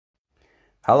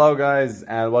Hello guys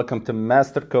and welcome to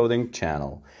Master Coding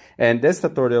channel. In this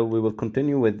tutorial we will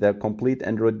continue with the complete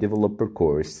Android developer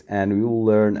course and we will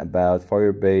learn about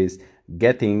Firebase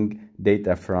getting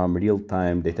data from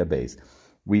real-time database.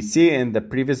 We see in the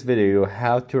previous video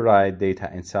how to write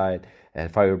data inside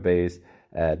Firebase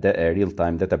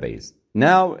real-time database.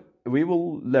 Now we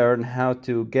will learn how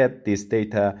to get this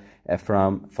data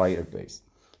from Firebase.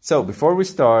 So before we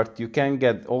start, you can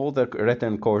get all the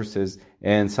written courses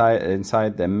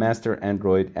inside the Master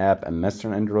Android app and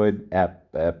Master Android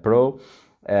app Pro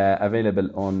available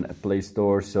on Play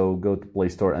Store. So go to Play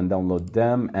Store and download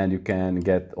them and you can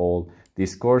get all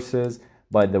these courses.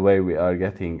 By the way, we are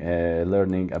getting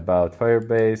learning about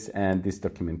Firebase and this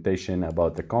documentation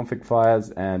about the config files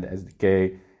and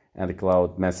SDK and the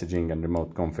cloud messaging and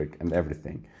remote config and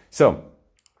everything. So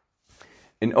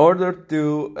in order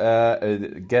to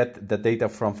get the data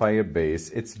from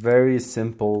Firebase, it's very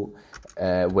simple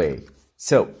way.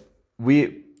 So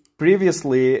we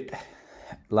previously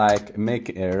writing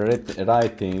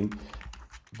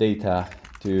data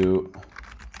to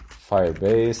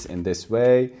Firebase in this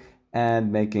way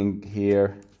and making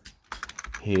here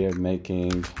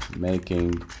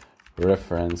making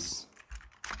reference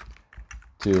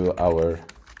to our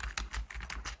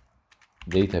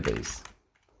database.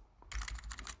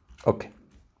 Okay,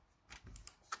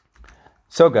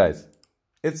 so guys,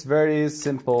 it's very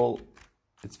simple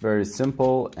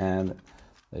and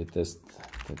latest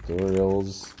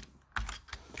tutorials.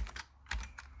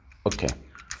 Okay,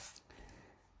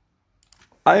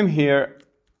 I'm here.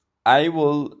 I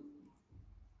will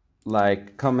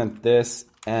comment this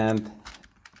and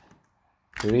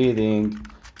reading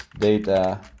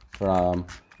data from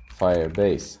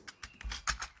Firebase.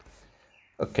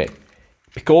 Okay,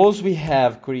 because we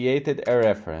have created a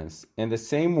reference in the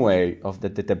same way of the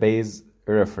database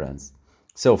reference.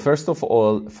 So first of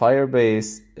all,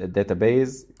 Firebase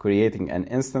database, creating an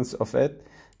instance of it.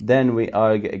 Then we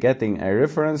are getting a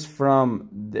reference from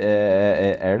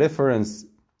a reference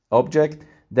object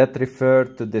that refer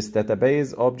to this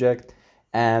database object.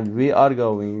 And we are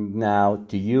going now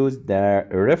to use the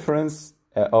reference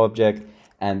object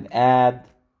and add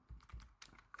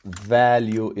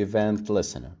value event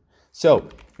listener. So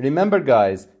remember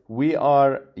guys, we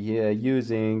are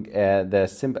using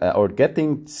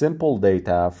getting simple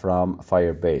data from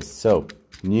Firebase. So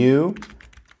new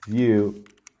view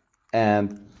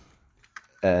and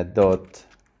dot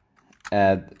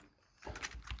add.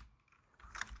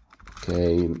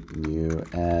 Okay, new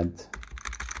add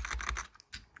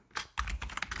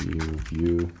new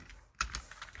view.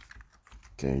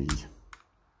 Okay,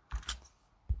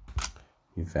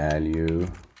 value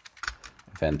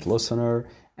event listener,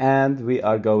 and we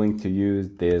are going to use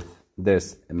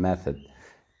this method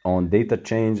on data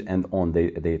change and on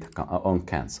data on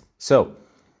cancel. So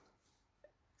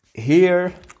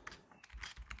here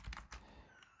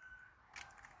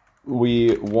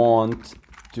we want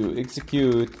to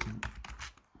execute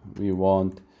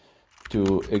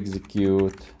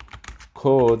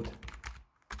code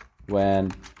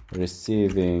when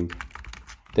receiving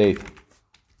data.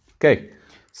 Okay,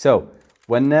 so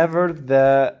whenever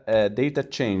the data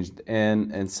changed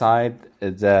inside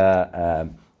the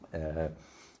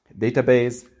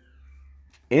database,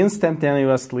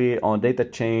 instantaneously on data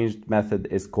changed method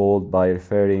is called by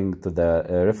referring to the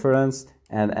reference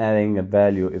and adding a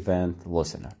value event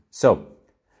listener. So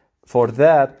for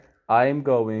that, I'm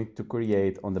going to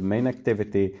create on the main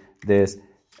activity this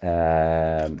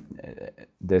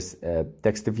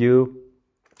text view.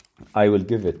 I will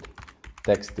give it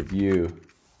text view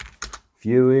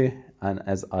and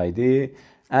as ID,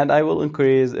 and I will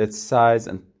increase its size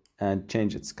and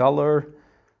change its color.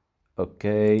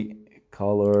 Okay,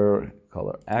 color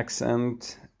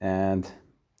accent, and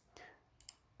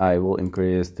I will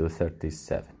increase to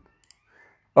 37.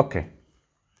 Okay,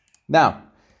 now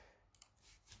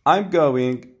I'm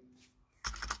going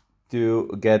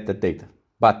to get the data,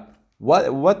 but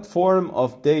what form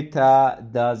of data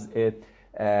does it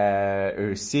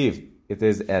receive? It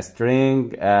is a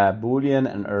string, a boolean,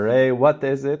 an array. What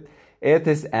is it? It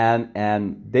is an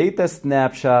data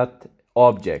snapshot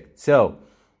object. So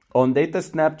on data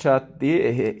snapshot,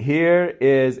 here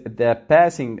is the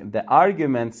passing, the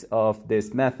arguments of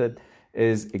this method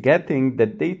is getting the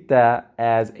data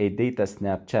as a data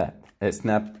snapshot.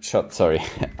 Sorry,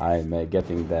 I'm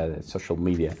getting the social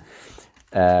media.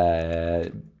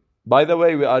 By the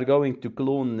way, we are going to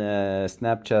clone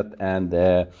Snapchat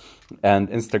and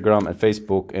Instagram and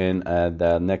Facebook in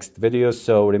the next videos.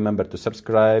 So remember to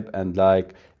subscribe and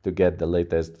like to get the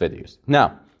latest videos.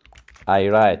 Now, I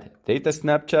write data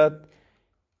snapshot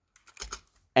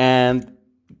and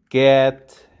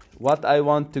get what I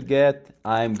want to get.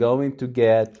 I'm going to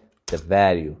get the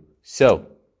value. So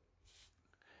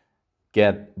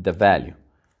get the value.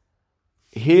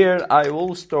 Here I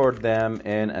will store them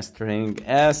in a string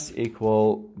s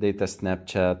equal data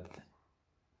snapshot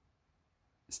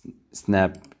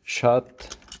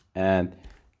and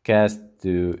cast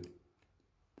to.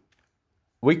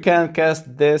 We can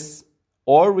cast this,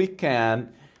 or we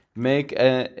can make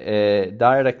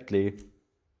directly.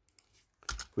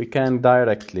 We can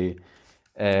directly.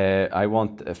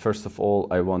 First of all,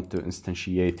 I want to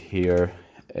instantiate here.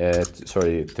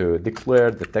 To declare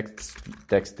the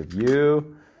text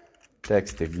view,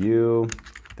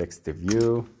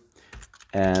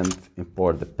 and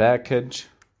import the package.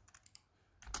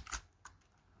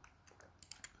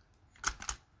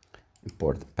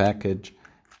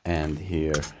 And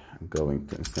here I'm going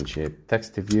to instantiate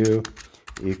text view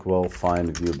equal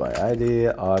find view by id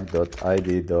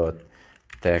r.id.text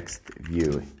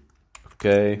view.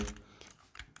 Okay.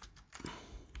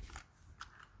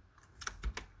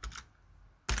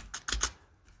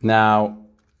 Now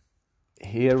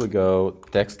here we go,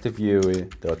 text view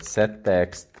dot set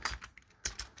text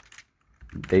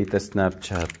data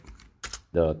snapshot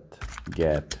dot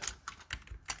get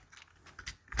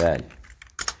value.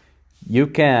 You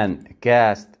can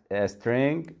cast a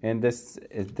string in this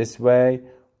way,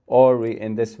 or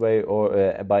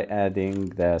by adding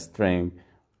the string,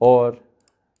 or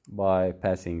by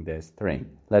passing the string.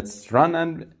 Let's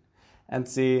run and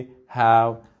see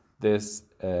how this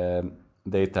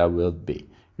data will be.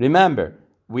 Remember,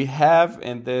 we have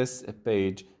in this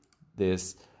page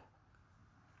this.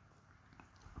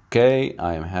 Okay,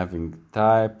 I am having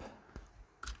type.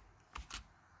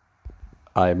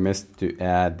 I missed to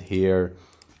add here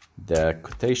the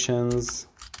quotations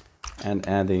and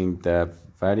adding the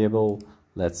variable.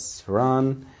 Let's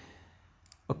run.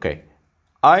 Okay,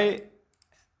 I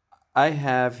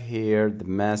have here the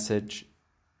message,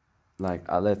 like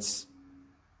let's.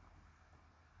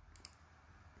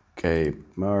 Okay,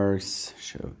 Mars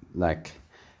show, like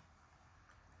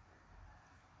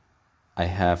I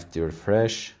have to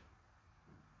refresh.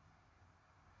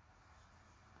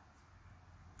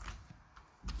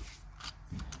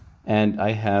 And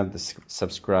I have the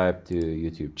subscribe to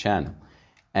YouTube channel.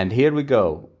 And here we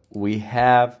go. We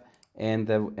have in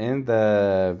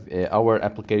our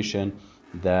application,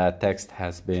 the text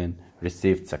has been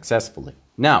received successfully.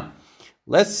 Now,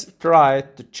 let's try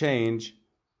to change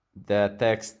the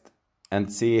text and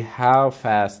see how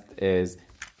fast is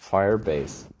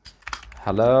Firebase.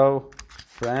 Hello,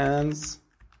 friends,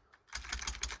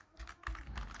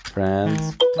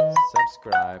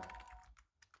 subscribe,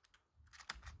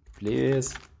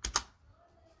 please.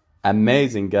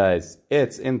 Amazing, guys.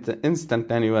 It's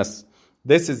instantaneous.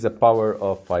 This is the power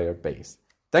of Firebase.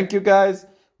 Thank you, guys.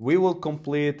 We will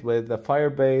complete with the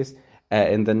Firebase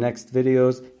in the next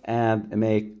videos and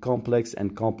make complex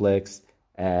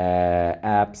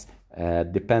apps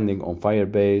depending on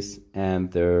Firebase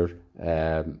and their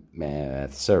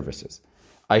services.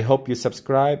 I hope you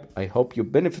subscribe. I hope you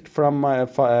benefit from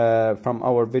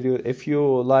our video. If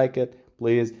you like it,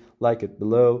 please like it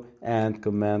below and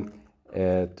comment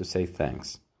to say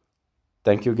thanks.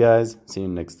 Thank you, guys. See you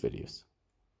in next videos.